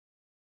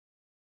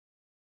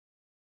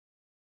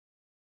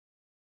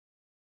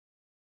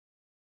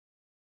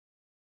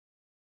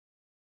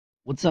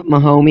What's up, my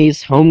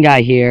homies?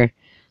 Hoemguy here.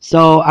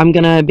 So, I'm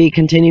gonna be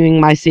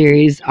continuing my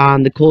series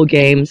on the cool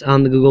games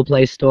on the Google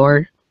Play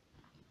Store.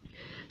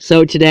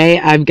 So, today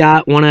I've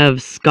got one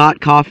of Scott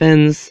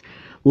Cawthon's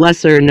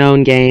lesser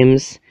known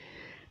games.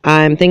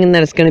 I'm thinking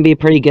that it's gonna be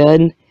pretty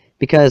good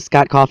because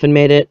Scott Cawthon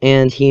made it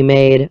and he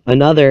made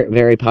another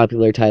very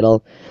popular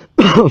title.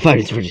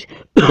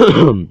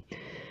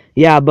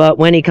 Yeah, but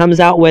when he comes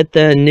out with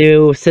the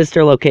new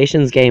Sister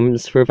Locations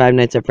games for Five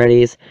Nights at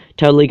Freddy's,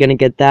 totally gonna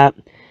get that.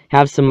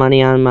 Have some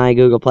money on my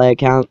Google Play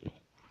account.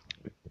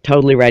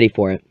 Totally ready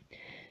for it.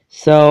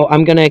 So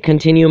I'm gonna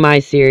continue my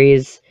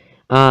series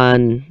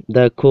on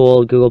the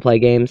cool Google Play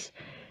games.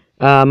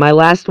 My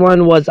last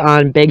one was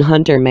on Big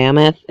Hunter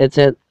Mammoth. It's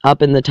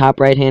up in the top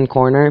right hand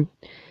corner.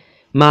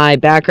 My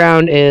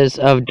background is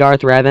of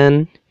Darth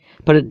Revan.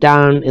 Put it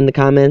down in the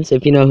comments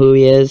if you know who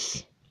he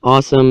is.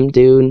 Awesome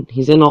dude.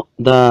 He's in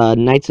the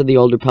Knights of the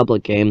Old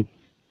Republic game.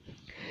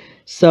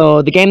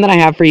 So the game that I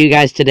have for you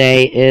guys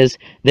today is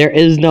There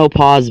Is No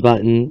Pause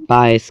Button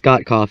by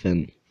Scott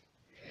Cawthon.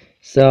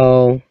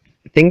 So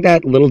I think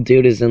that little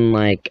dude is in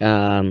what's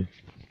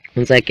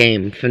that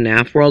game?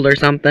 FNAF World or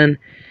something?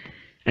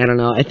 I don't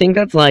know. I think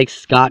that's like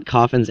Scott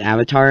Cawthon's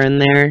avatar in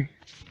there.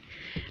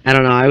 I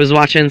don't know. I was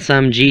watching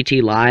some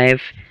GT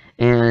Live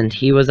and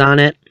he was on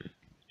it.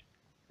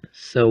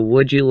 So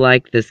would you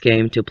like this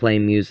game to play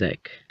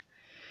music?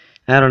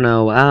 I don't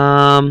know.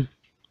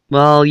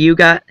 Well,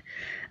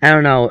 I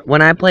don't know.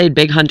 When I played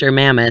Big Hunter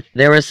Mammoth,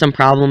 there was some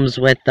problems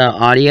with the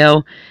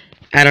audio.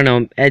 I don't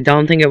know. I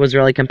don't think it was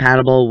really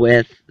compatible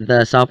with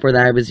the software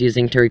that I was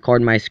using to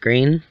record my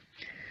screen.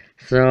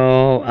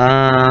 So,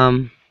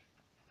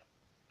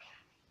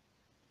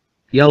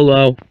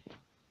 YOLO.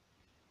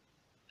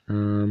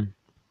 Um,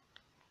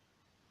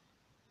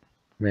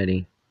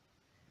 Ready.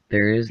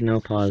 There is no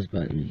pause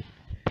button.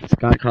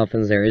 Scott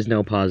Cawthon's There Is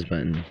No Pause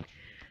Button.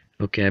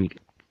 Okay, I'm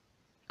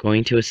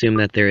going to assume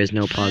that there is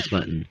no pause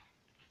button.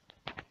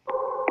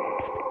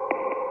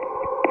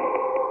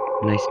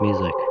 Nice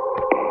music.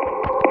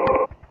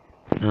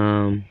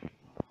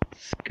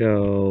 Let's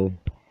go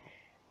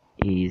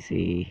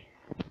easy.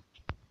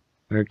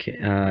 Okay,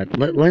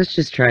 let's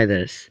just try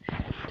this.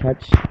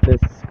 Touch the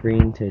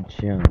screen to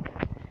jump.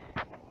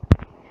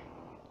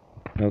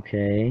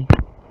 Okay.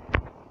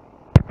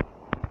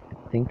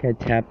 I think I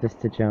tapped this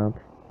to jump.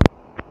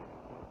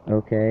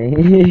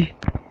 Okay.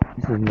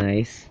 This is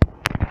nice.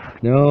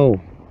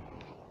 No!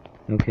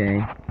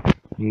 Okay.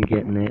 You're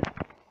getting it.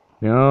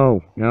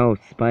 No! No!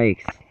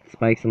 Spikes!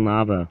 Spikes and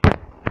lava.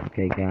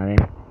 Okay, got it.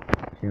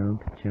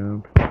 Jump,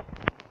 jump.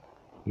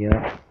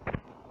 Yep.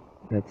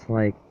 That's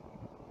like...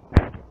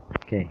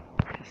 Okay.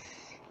 Yes.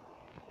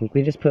 I think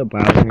we just put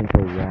Bowser into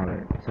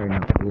water. Sorry,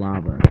 not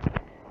lava.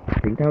 I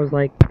think that was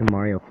like the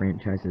Mario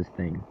franchise's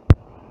thing.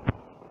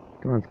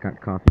 Come on,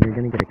 Scott Cawthon, you're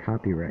gonna get a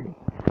copyright.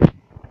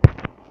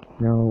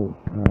 No,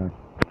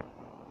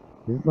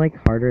 this is like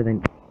harder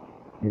than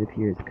it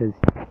appears, because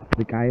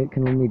the guy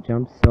can only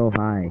jump so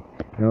high.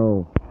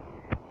 No.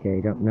 Okay,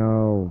 don't,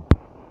 no.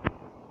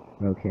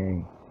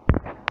 Okay.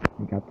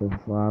 We got this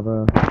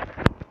lava.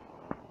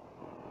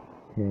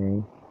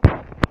 Okay.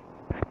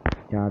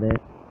 Got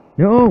it.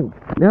 No!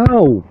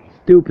 No!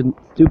 Stupid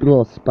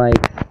little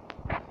spikes.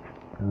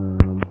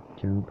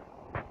 Jump.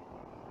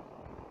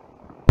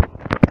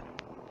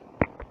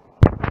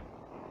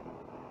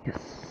 Yes.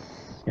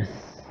 Yes.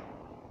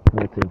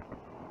 Level 2.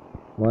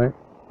 What?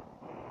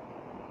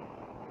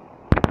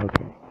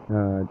 Okay.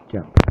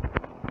 Jump.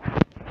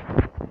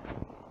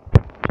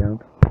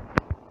 Jump.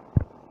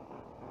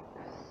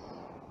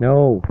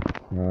 No!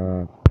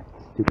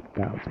 Stupid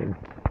Bowser.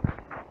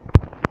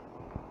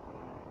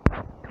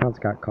 Come on,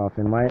 Scott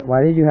Cawthon.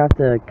 Why did you have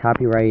to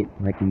copyright,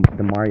 like,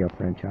 the Mario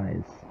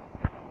franchise?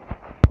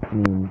 I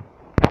mean,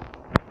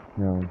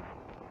 no.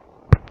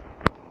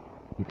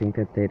 You think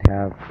that they'd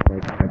have,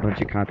 like, a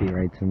bunch of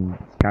copyrights and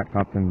Scott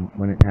Cawthon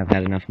wouldn't have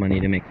had enough money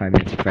to make Five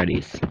Nights at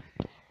Freddy's.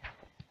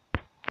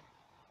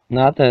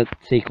 Not the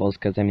sequels,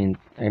 because, I mean,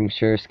 I'm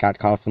sure Scott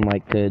Cawthon,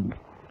 like, could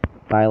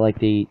buy, like,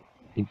 he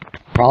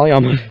probably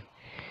almost...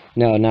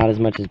 No, not as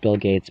much as Bill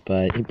Gates,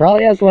 but he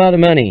probably has a lot of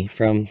money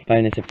from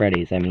Five Nights at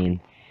Freddy's. I mean,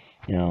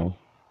 you know,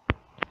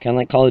 kind of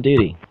like Call of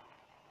Duty.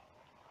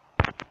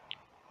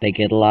 They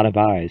get a lot of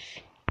buys.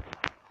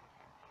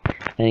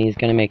 Then he's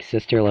gonna make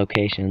Sister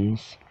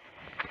Locations.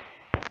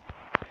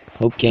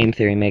 Hope Game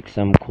Theory makes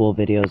some cool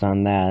videos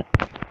on that.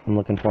 I'm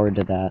looking forward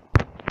to that.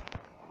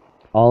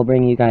 I'll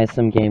bring you guys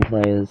some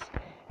gameplays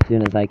as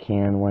soon as I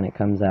can when it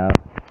comes out.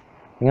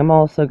 I think I'm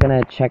also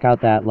gonna check out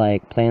that,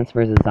 like, Plants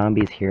vs.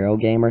 Zombies Hero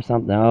game or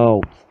something.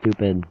 No,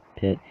 stupid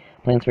pit.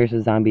 Plants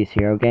vs. Zombies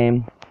Hero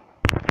game.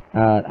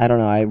 I don't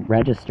know, I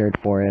registered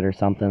for it or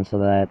something so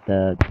that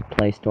the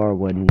Play Store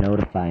would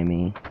notify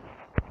me.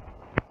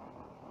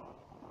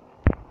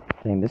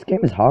 Dang, this game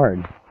is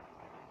hard.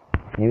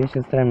 Maybe it's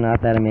just that I'm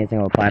not that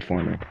amazing of a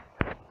platformer.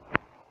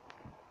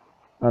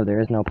 Oh, there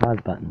is no pause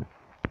button.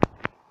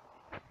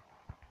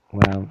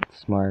 Wow,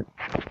 smart.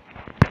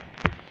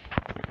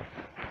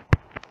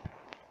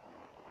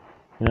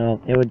 You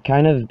know, it would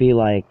kind of be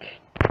like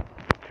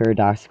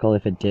paradoxical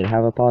if it did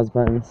have a pause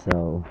button,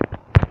 so,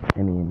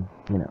 I mean,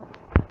 you know.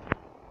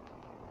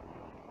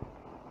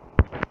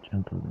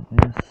 Jump over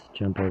this,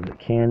 jump over the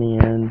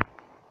canyon.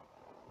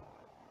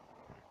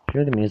 I'm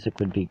sure the music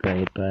would be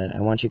great, but I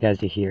want you guys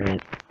to hear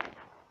it.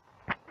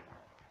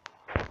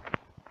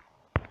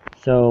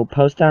 So,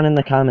 post down in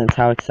the comments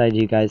how excited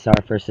you guys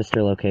are for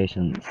sister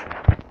locations.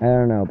 I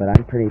don't know, but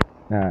I'm pretty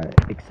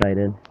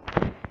excited.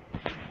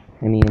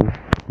 I mean,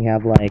 we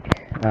have like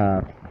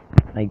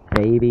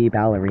baby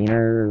ballerina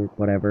or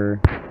whatever,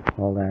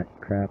 all that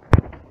crap.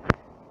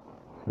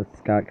 So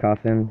Scott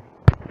Coffin,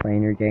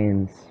 playing your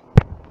games.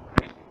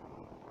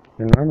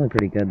 They're normally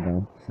pretty good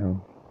though,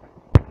 so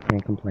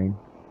can't complain.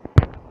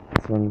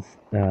 This one's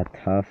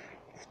tough.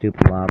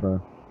 Stupid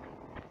lava.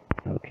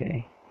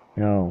 Okay.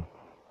 No.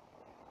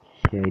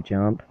 Okay,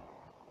 jump.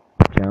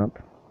 Jump.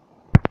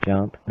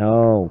 Jump.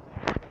 No.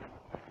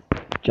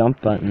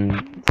 Jump button.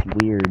 It's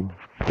weird.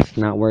 It's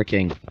not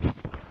working.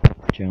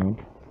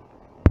 Jump.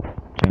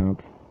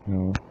 Jump.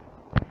 No.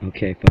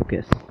 Okay,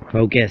 focus.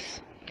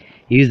 Focus.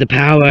 Use the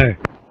power.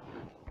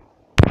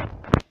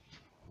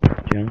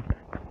 Jump.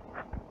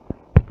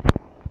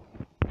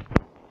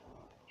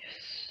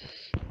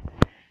 Yes.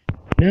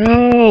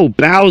 No!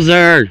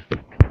 Bowser!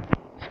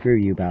 Screw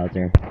you,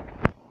 Bowser.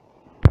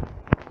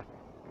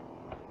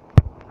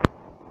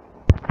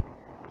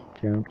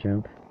 Jump,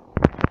 jump.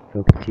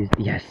 Focus, use.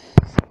 Yes!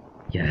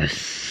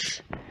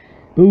 Yes!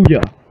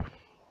 Booyah!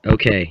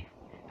 Okay.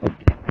 Oh.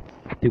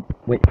 Dude,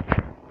 wait.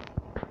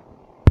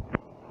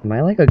 Am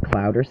I like a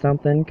cloud or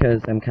something?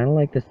 Because I'm kind of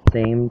like the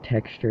same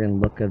texture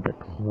and look of the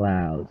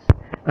clouds.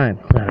 I'm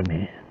Cloud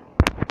Man.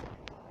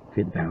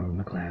 Feel the power of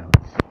my clouds.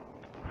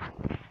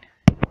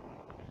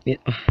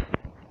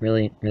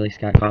 Really,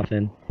 Scott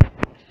Coffin?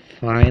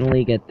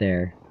 Finally get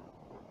there.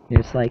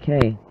 You're just like,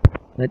 hey,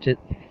 let's just...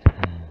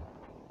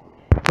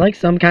 It's like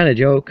some kind of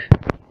joke.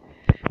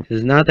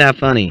 It's not that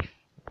funny.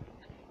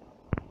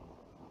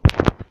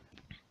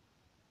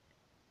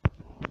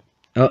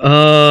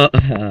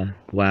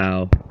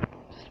 Wow.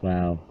 Just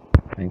wow.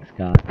 Thanks,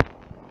 Scott.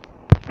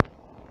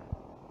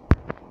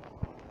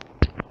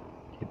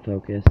 Get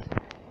focused.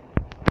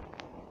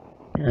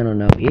 I don't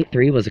know.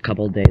 E3 was a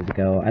couple days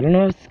ago. I don't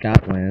know if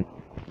Scott went.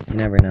 You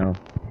never know.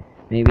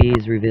 Maybe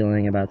he's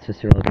revealing about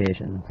sister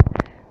locations.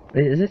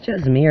 Is it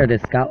just me, or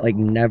does Scott, like,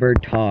 never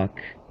talk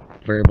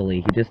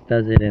verbally? He just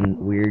does it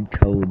in weird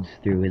codes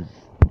through his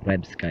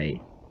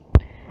website,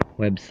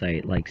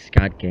 like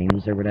Scott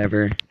Games or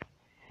whatever.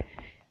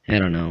 I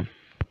don't know.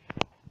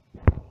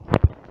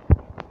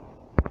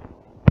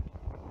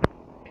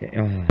 Okay,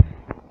 oh.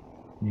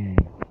 Yay,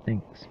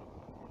 thanks.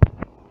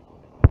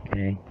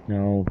 Okay,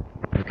 no.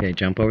 Okay,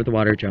 jump over the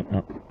water, jump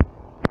up.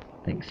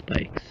 Thanks,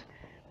 spikes.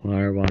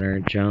 Water, water,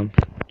 jump,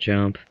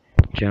 jump,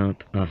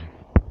 jump,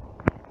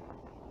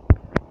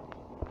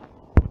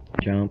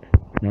 jump,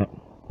 no,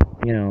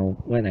 you know,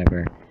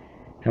 whatever.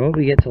 How about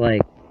we get to,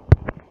 like,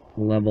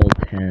 level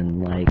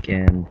 10, like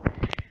in,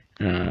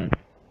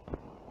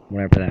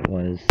 whatever that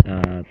was,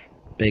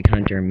 Big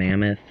Hunter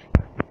Mammoth.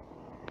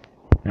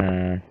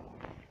 I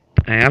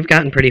have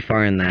gotten pretty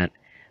far in that.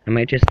 I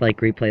might just, like,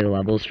 replay the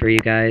levels for you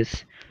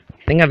guys.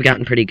 I think I've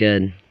gotten pretty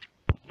good.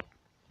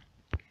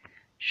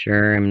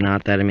 Sure, I'm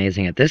not that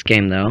amazing at this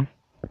game, though.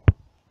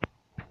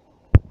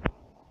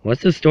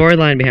 What's the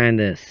storyline behind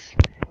this?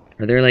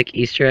 Are there, like,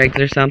 Easter eggs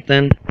or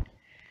something?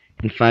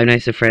 In Five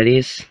Nights at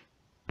Freddy's?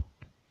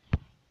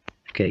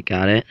 Okay,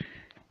 got it.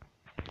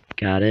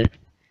 Got it.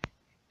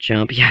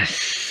 Jump.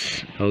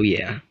 Yes! Oh,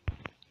 yeah.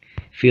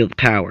 Feel the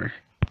power.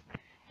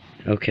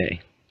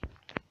 Okay.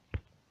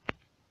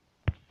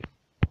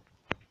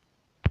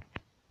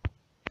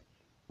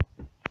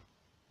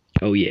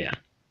 Oh, yeah.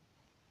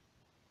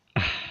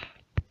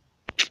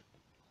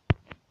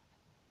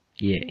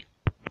 Yay.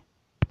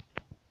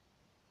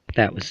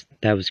 That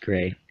was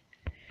great.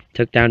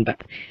 Took down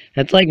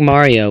That's like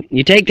Mario.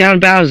 You take down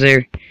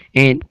Bowser,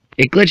 and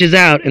it glitches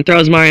out and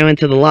throws Mario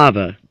into the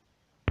lava.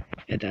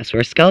 And that's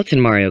where Skeleton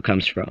Mario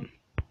comes from.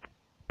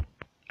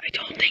 I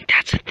don't think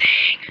that's a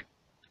thing.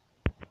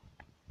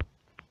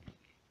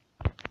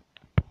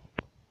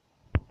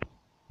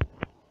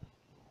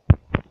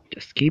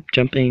 Just keep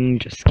jumping,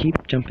 just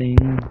keep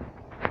jumping.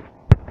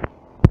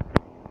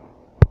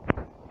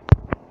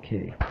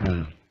 Okay,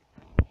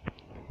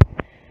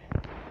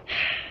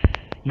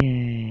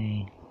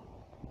 Yay.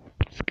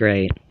 It's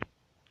great.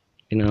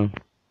 You know.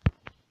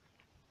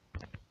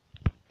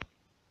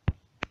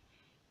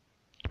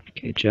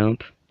 Okay,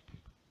 jump.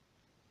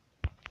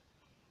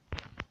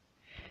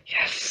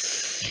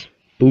 Yes!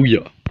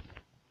 Booyah!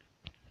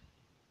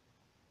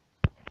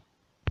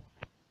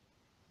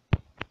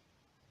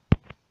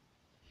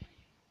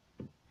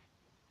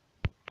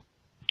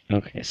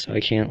 Okay, so I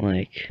can't,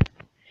 like...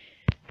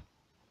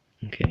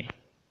 Okay.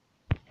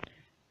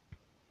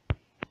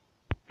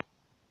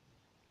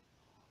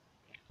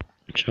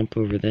 Jump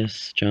over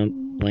this,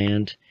 jump,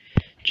 land,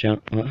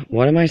 jump.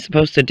 What am I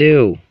supposed to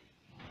do?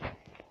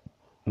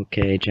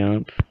 Okay,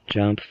 jump,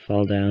 jump,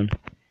 fall down.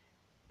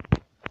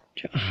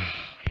 Jump.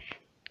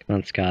 Come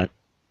on, Scott.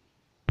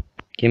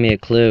 Give me a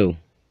clue.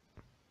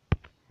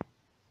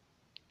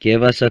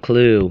 Give us a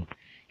clue.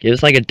 Give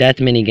us like a death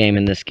mini game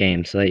in this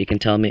game so that you can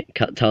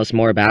tell us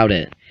more about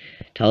it.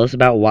 Tell us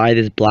about why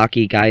this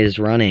blocky guy is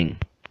running.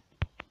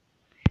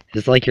 Is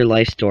this like your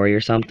life story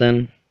or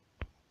something?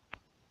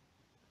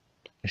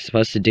 You're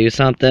supposed to do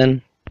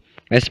something? Am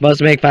I supposed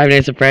to make Five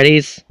Nights at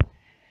Freddy's?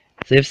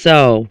 If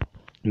so,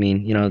 I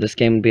mean, you know, this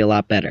game would be a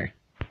lot better.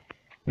 It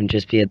wouldn't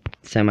just be a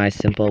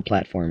semi-simple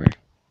platformer.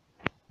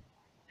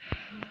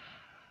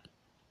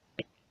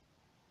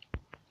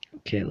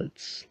 Okay,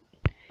 let's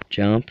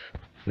jump.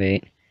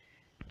 Wait,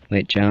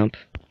 jump,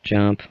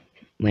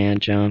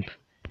 land, jump,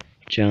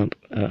 jump.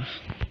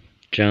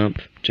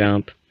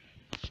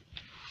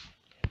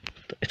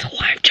 It's a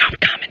live jump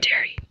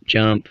commentary.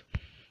 Jump.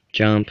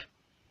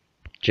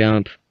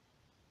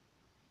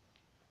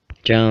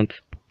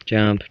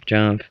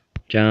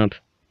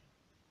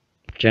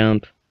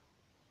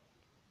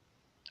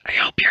 I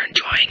hope you're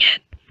enjoying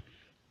it.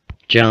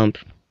 Jump.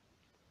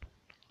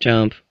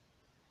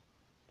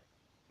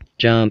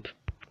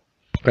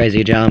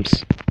 Crazy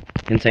jumps.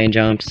 Insane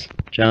jumps.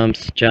 Jump.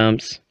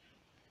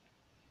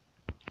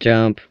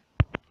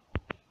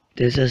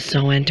 This is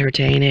so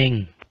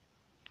entertaining.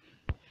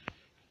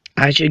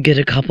 I should get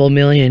a couple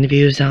million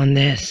views on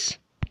this.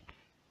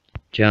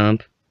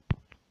 Jump.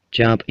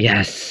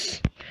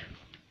 Yes.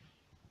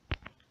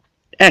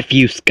 F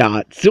you,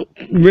 Scott. So,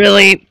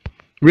 really?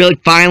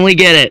 Finally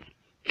get it.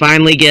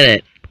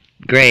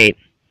 Great.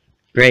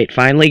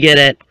 Finally get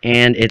it,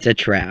 and it's a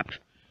trap.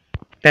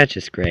 That's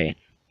just great.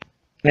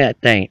 Yeah,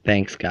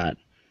 thanks, Scott.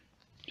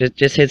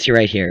 Just hits you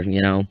right here,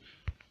 you know.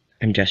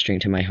 I'm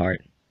gesturing to my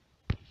heart.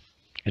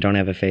 I don't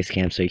have a face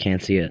cam, so you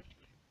can't see it.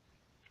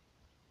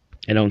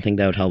 I don't think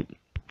that would help,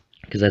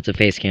 because that's a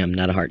face cam,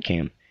 not a heart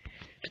cam.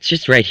 It's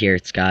just right here,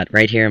 Scott.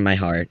 Right here in my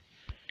heart.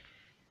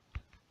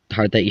 The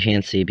heart that you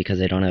can't see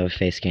because I don't have a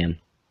face cam.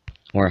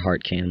 Or a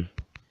heart cam.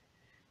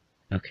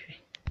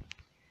 Okay.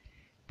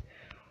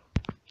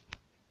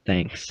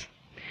 Thanks.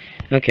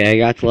 Okay, I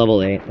got to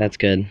level 8. That's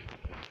good.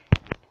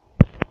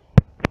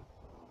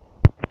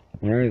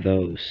 Where are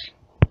those?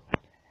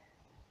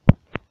 I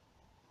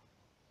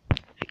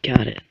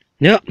got it.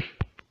 Nope!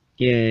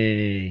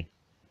 Yay.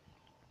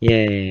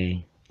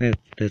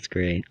 That's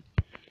great.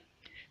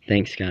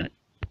 Thanks, Scott.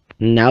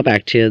 Now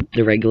back to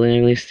the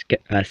regularly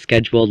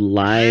scheduled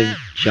live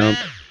jump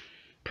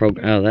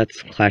program. Oh,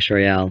 that's Clash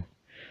Royale.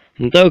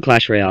 I'll do a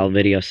Clash Royale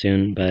video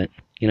soon, but,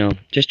 you know,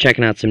 just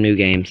checking out some new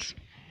games.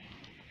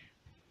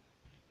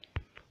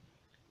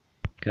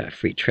 Got a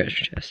free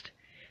treasure chest.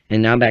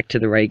 And now back to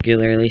the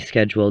regularly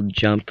scheduled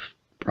jump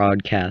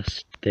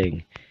broadcast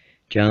thing.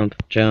 Jump.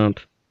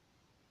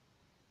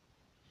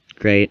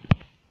 Great.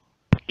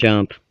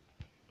 Jump.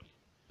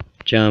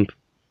 Trying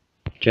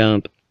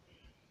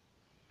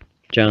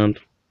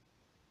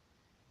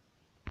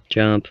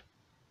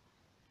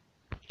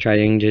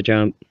to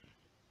jump.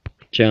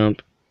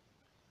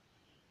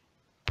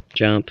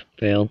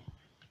 Fail.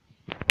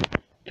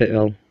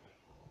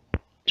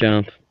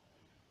 Jump.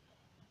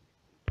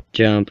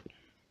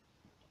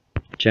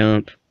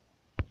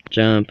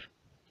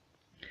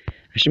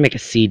 I should make a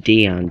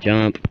CD on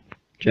jump.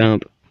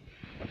 Jump.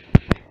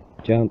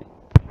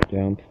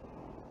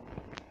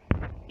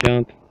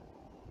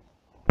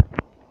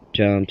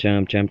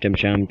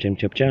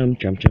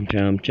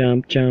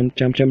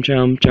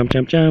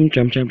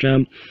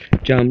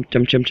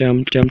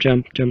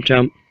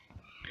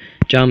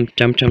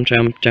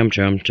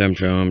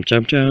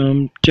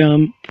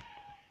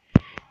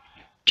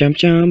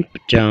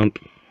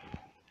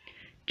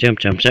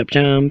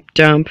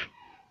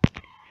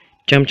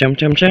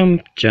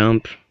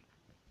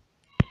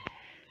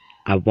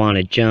 I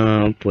wanna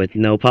jump with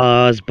no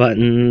pause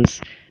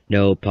buttons,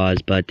 no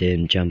pause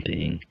button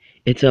jumping.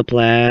 It's a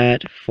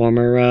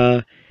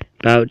platformer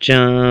about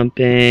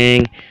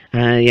jumping.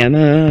 I am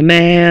a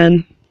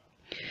man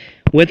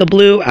with a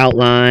blue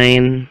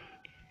outline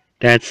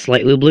that's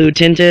slightly blue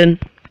tinted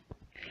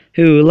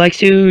who likes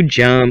to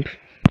jump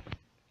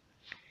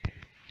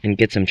and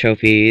get some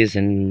trophies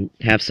and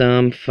have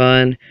some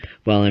fun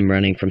while I'm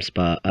running from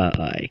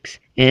spikes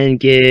and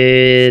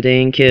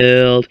getting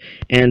killed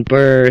and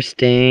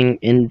bursting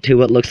into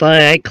what looks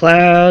like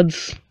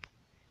clouds.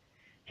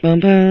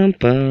 Bum.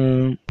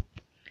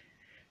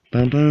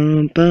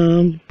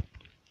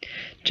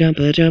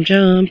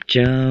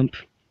 Jump.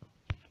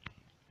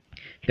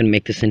 I'm gonna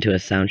make this into a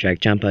soundtrack.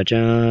 Jump.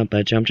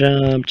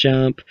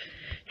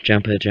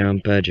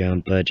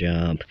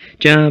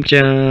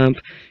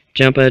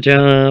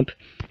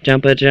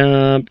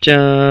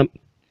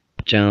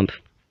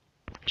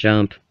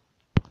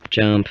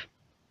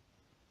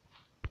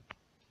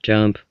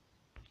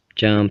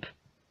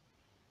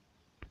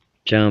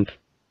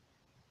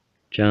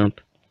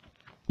 Jump.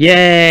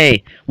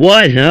 Yay!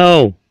 What?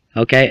 No!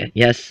 Okay,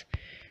 yes.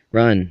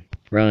 Run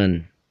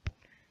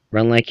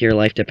like your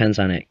life depends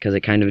on it, because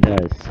it kind of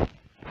does.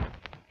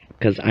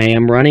 Because I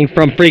am running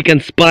from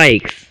freaking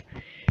spikes!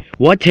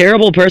 What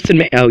terrible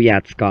person oh yeah,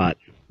 it's Scott.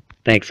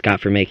 Thanks,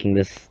 Scott, for making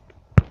this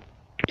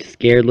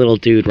scared little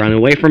dude run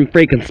away from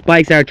freaking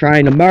spikes that are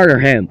trying to murder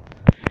him.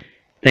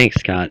 Thanks,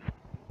 Scott.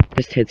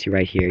 just hits you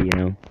right here, you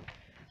know?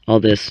 All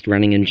this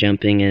running and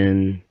jumping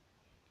and,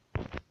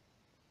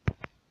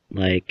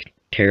 like,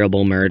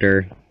 terrible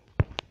murder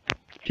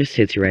just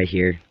hits you right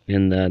here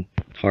in the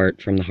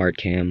heart from the heart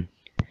cam.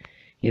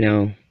 You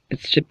know,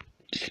 it's just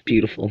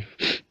beautiful.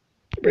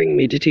 Bring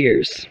me to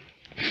tears.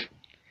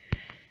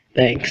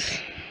 Thanks.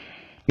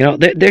 You know,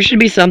 there should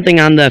be something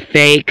on the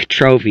fake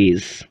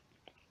trophies.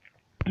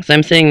 So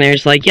I'm sitting there,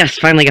 just like, yes,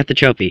 finally got the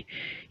trophy.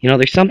 You know,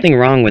 there's something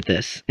wrong with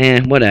this.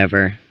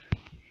 Whatever.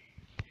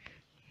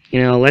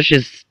 You know, let's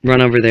just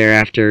run over there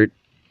after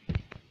a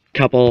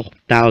couple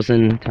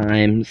thousand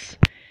times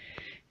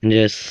and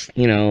just,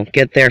 you know,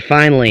 get there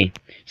finally.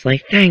 It's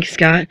like, thanks,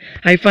 Scott.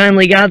 I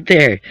finally got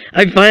there.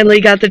 I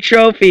finally got the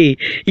trophy.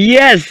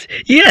 Yes!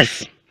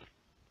 Yes!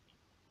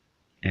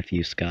 F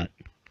you, Scott.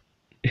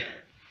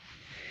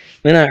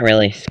 But not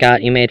really.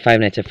 Scott, you made Five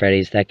Nights at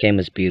Freddy's. That game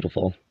was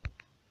beautiful.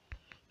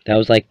 That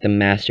was like the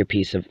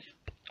masterpiece of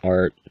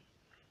art.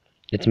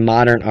 It's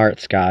modern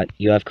art, Scott.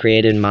 You have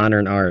created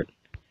modern art.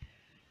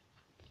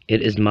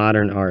 It is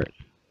modern art.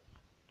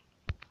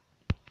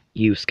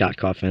 You, Scott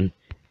Coffin,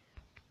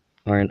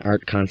 are an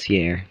art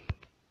concierge.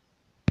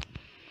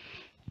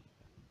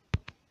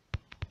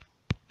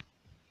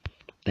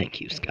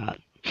 Thank you, Scott.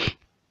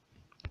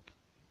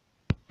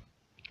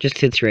 Just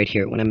hits right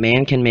here. When a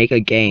man can make a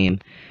game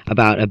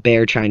about a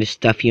bear trying to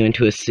stuff you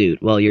into a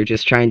suit while you're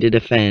just trying to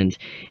defend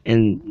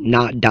and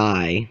not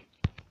die.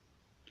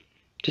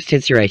 Just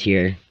hits you right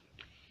here.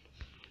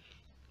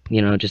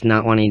 You know, just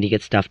not wanting to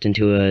get stuffed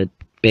into a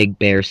big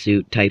bear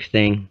suit type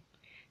thing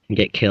and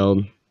get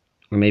killed.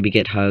 Or maybe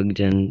get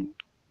hugged and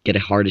get a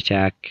heart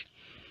attack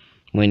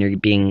when you're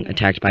being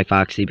attacked by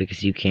Foxy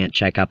because you can't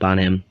check up on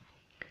him.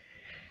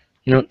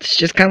 You know, it's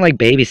just kind of like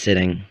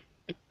babysitting.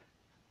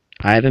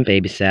 I haven't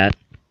babysat.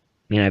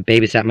 I mean, I've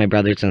babysat my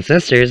brothers and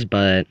sisters,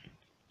 but,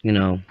 you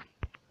know,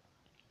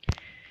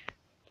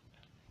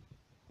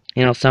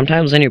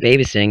 sometimes when you're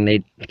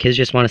babysitting, kids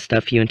just want to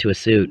stuff you into a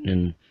suit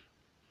and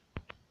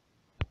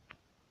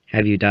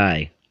have you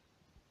die.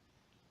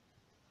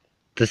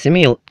 The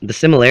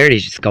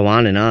similarities just go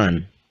on and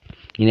on.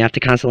 You have to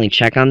constantly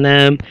check on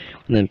them,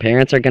 and then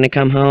parents are going to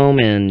come home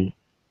and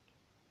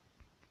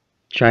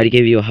try to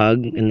give you a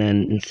hug, and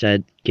then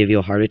instead give you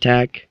a heart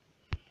attack.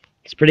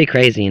 It's pretty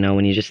crazy, you know,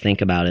 when you just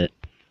think about it.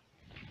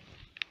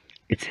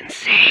 It's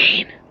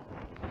insane.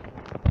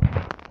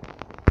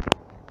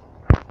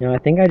 You know, I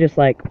think I just,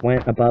 like,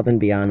 went above and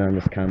beyond on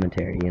this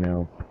commentary, you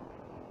know.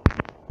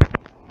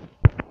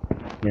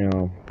 You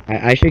know,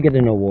 I should get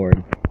an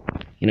award.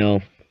 You know,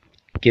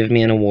 give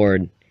me an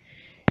award.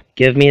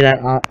 Give me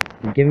that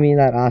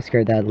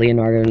Oscar that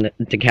Leonardo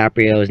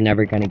DiCaprio is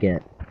never gonna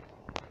get.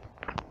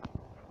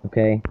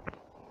 Okay?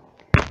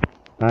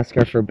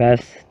 Oscar for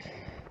best,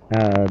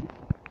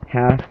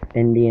 half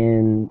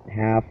Indian,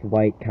 half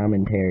white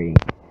commentary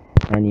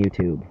on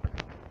YouTube.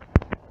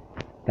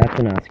 That's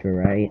an Oscar,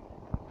 right?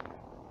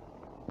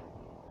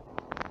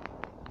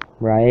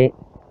 Right?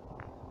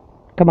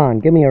 Come on,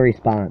 give me a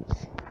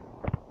response.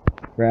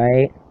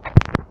 Right?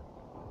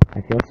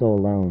 I feel so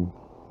alone.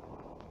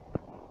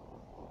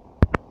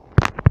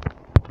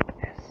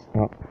 Yes.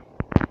 Oh.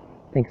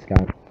 Thanks,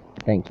 Scott.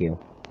 Thank you.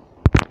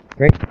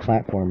 Great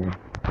platformer.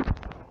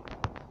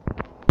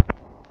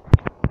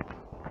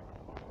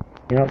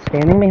 You know,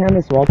 standing behind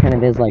this wall kind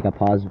of is like a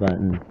pause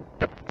button.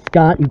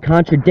 Scott, you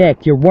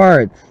contradict your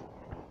words.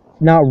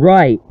 It's not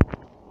right.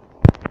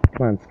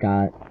 Come on,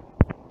 Scott.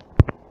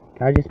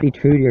 Gotta just be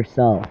true to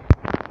yourself.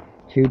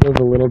 True to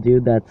the little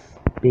dude that's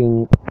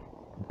being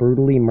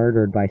brutally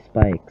murdered by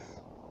spikes.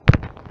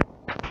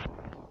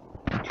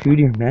 True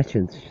to your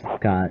message,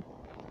 Scott.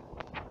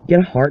 Get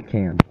a heart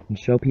cam and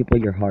show people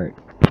your heart.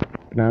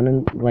 But not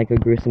in, like, a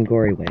gruesome,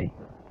 gory way.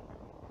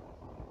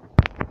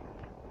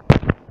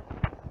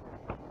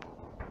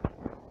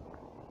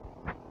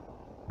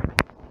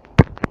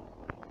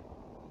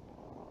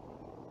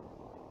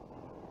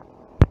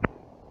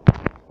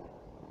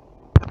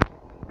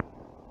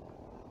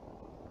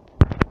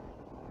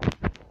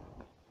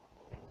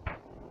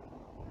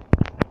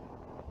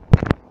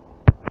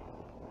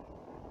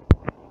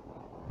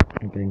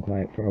 I've been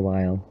quiet for a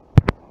while.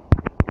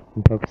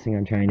 I'm focusing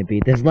on trying to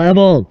beat this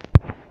level!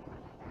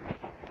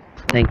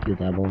 Thank you,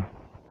 level.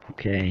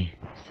 Okay,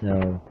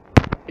 so...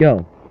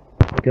 Go!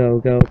 Go,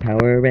 go,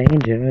 Power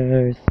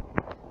Rangers!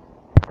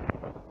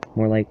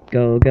 More like,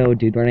 go, go,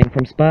 dude running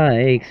from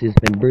spikes, who's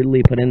been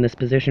brutally put in this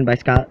position by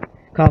Scott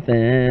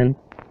Coffin.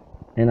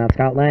 And not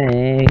Scott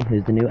Lang,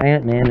 who's the new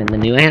Ant-Man in the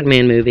new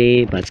Ant-Man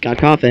movie, but Scott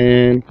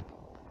Coffin.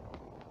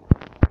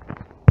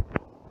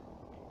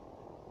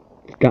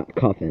 Scott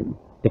Coffin,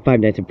 the Five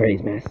Nights at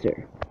Freddy's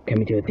master,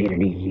 coming to a theater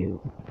near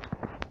you.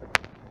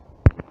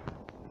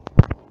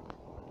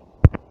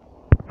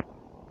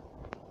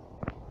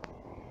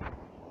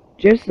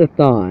 Just a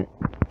thought.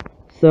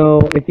 So,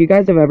 if you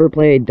guys have ever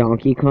played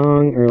Donkey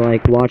Kong, or,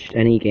 like, watched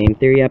any Game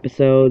Theory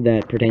episode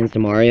that pertains to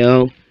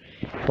Mario,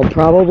 we'll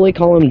probably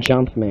call him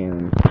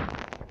Jumpman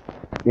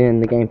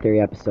in the Game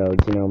Theory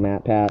episodes, you know,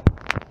 Matt Pat.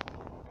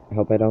 I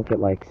hope I don't get,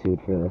 like, sued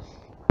for this.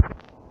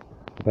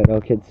 But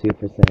no kid sue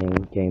for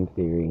saying game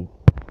theory.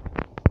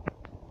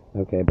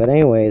 Okay, but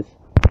anyways,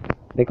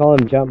 they call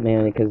him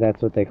Jumpman because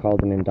that's what they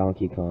called him in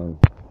Donkey Kong.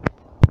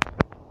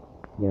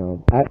 You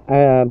know,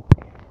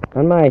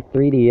 on my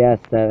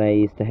 3DS that I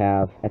used to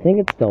have, I think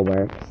it still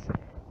works.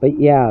 But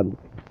yeah,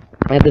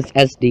 I had this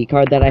SD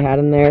card that I had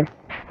in there.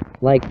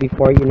 Like,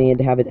 before you needed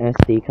to have an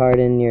SD card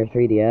in your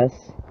 3DS.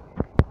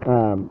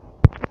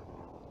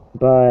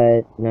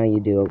 But now you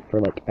do it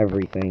for, like,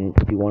 everything.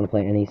 If you want to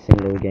play any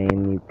single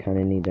game, you kind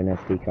of need an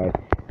SD card.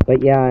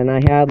 But yeah, and I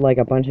had, like,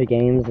 a bunch of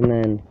games, and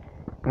then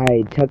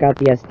I took out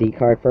the SD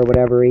card for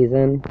whatever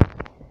reason,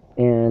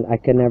 and I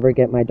could never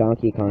get my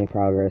Donkey Kong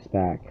progress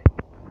back.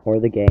 Or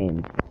the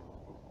game.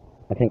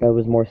 I think I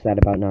was more sad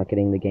about not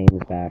getting the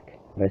games back.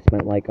 But I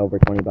spent, like, over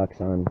 20 bucks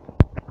on.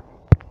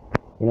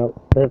 You know,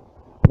 the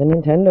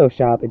Nintendo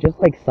shop, it just,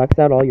 like, sucks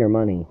out all your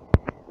money.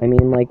 I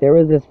mean, like, there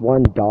was this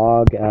one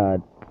dog,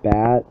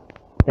 bat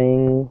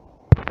thing.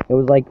 It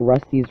was like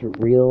Rusty's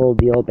Real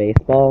Deal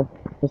Baseball.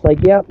 It's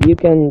like, yep, you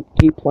can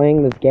keep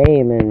playing this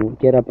game and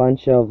get a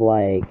bunch of,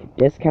 like,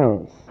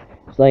 discounts.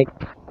 It's like,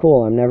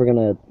 cool, I'm never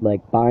gonna,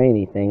 like, buy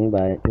anything,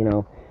 but, you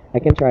know, I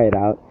can try it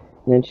out.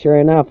 And then sure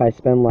enough, I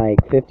spend,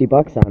 like, 50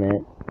 bucks on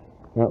it.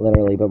 Not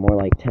literally, but more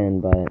like 10,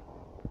 but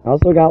I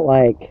also got,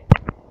 like,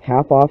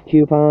 half off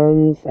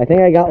coupons. I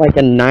think I got, like,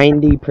 a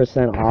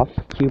 90% off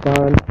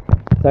coupon.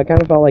 So I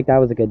kind of felt like that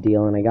was a good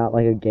deal, and I got,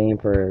 like, a game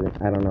for,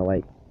 I don't know,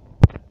 like,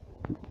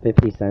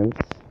 50 cents.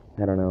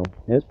 I don't know.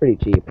 It was pretty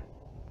cheap.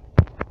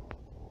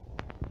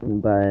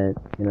 But,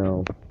 you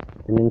know,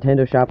 the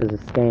Nintendo shop is a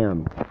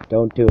scam.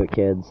 Don't do it,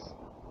 kids.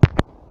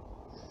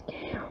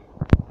 Scam.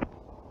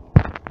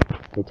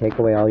 They take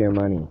away all your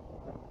money.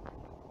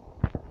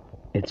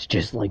 It's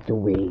just like the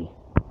Wii.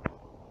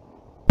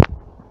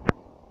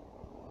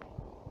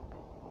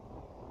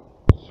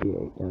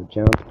 Okay, now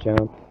jump,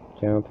 jump,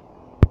 jump.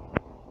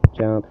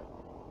 Jump,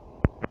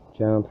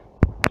 jump,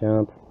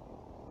 jump,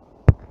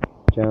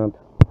 jump,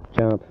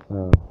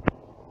 jump,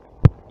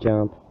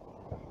 jump.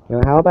 You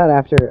know, how about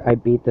after I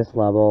beat this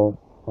level,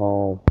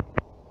 I'll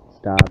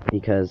stop,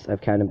 because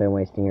I've kind of been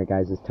wasting your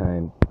guys'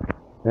 time.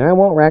 And I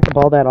won't rack up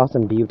all that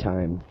awesome view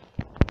time.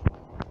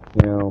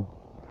 You know,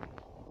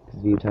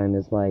 because view time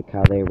is like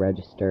how they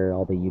register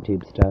all the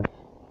YouTube stuff.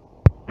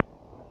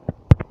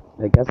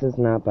 I guess it's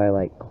not by,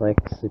 like,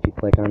 clicks, if you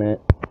click on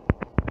it.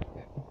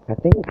 I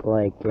think,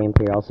 like, Game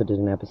Theory also did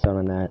an episode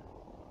on that.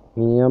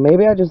 You know,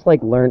 maybe I just,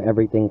 like, learn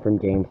everything from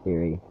Game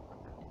Theory.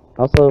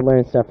 Also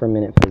learn stuff from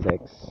Minute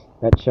Physics.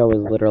 That show is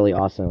literally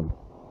awesome.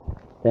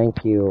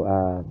 Thank you,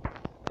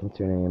 what's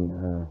your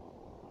name?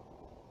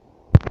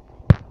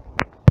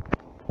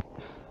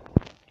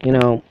 You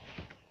know,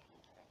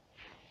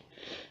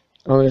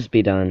 I'll just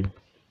be done.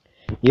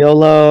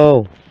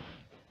 YOLO!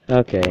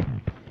 Okay.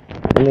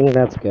 I think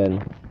that's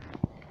good.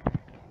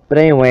 But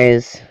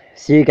anyways,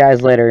 see you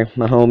guys later,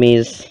 my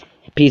homies.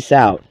 Peace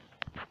out.